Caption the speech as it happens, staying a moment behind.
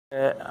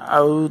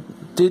I will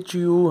teach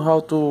you how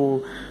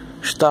to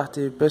start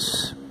the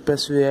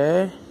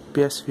PSVR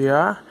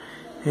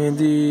and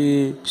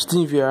the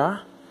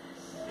SteamVR.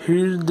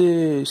 Here are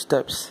the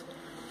steps.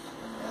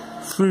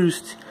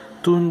 First,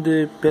 turn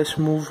the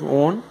PSMOVE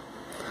on.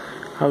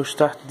 I'll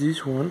start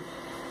this one.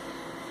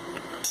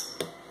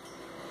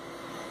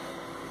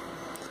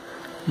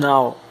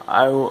 Now,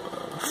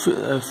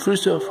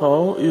 first of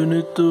all, you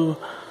need to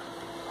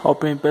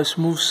open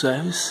PSMOVE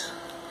service.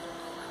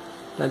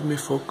 Let me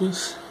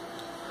focus.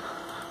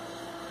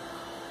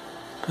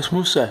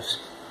 PSMOVE service.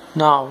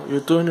 Now you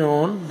turn it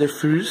on. The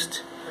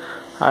first,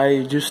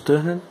 I just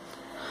turn it.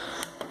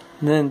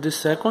 Then the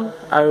second,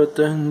 I will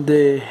turn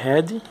the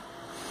head.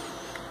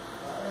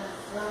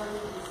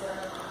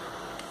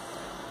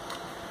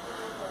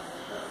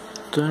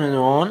 Turn it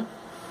on.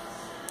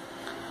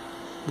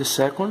 The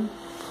second.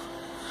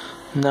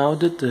 Now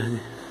the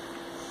third.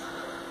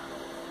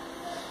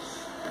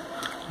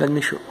 Let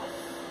me show.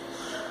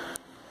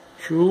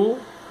 2,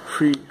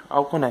 3,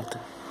 all connected.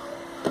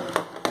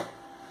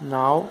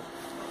 Now,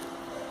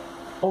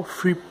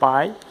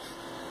 Freepie,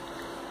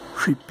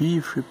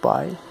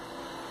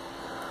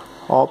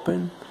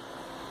 open,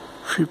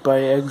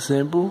 Freepie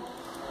example,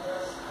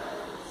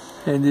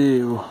 and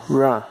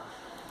run.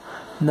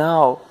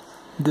 Now,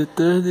 the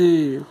third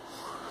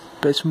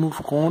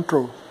PSMOVE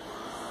control,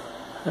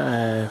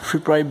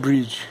 Freepie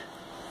bridge.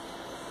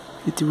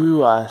 It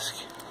will ask.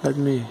 Let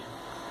me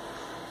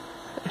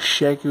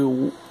check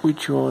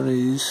which one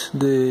is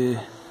the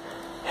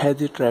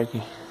head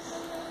tracking.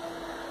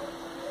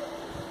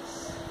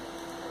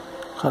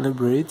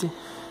 Calibrate.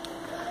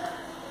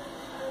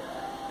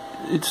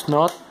 It's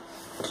not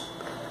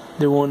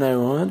the one I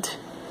want.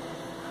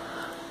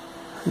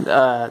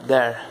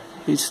 There,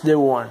 it's the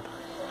one.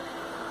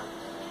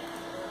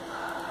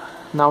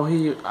 Now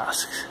it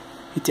asks.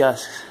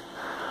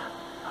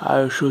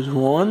 I choose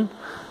 1.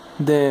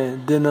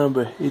 Then the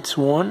number it's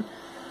 1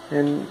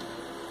 and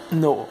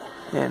no.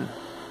 And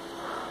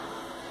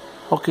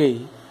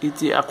okay,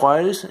 it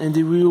acquires and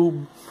it will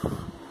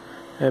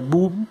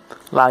boom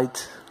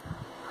light.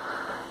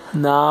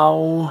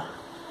 Now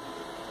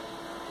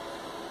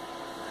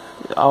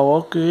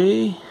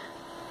okay.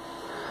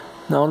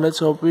 Now let's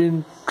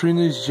open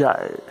trinus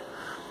Gyre.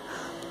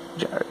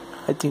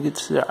 I think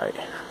it's Gyre.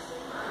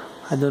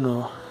 I don't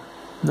know.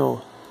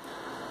 No,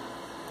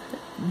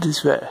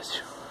 this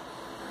version.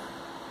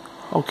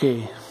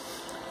 Okay,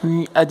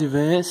 in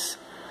advance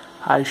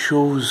I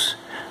chose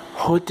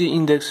hot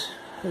index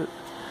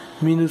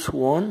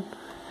 -1.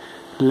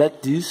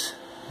 Let this,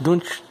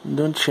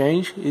 don't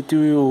change, it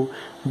will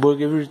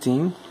bug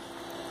everything.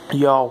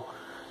 Y'all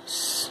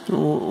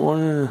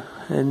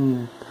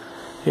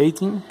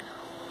 118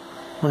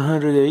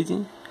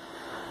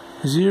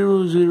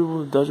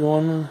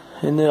 0.1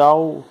 and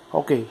all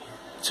okay,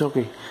 it's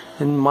okay,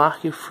 and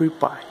mark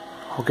Freepie.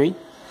 Okay,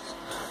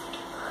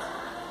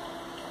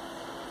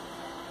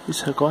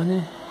 it's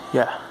recording.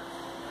 Yeah.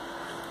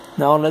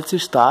 Now let's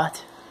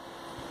start.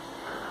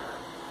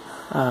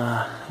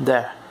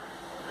 There,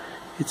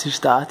 it's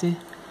starting.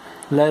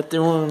 Let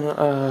one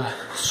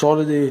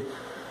solid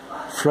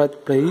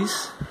flat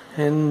place,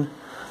 and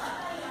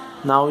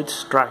now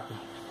it's tracking.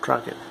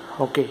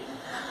 Okay.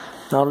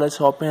 Now let's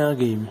open a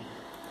game.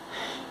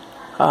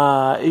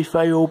 If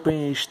I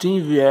open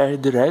SteamVR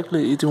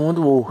directly, it won't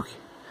work.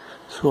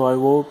 So I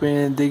will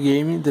open the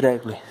game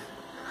directly.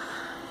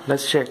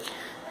 Let's check.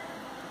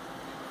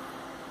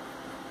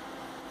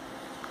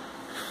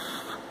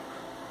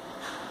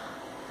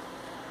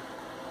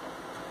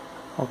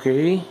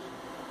 Okay,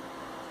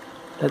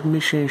 let me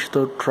change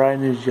to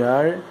trinus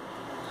Gyre.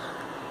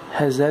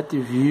 Reset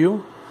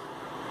view.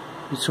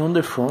 It's on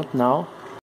the front now.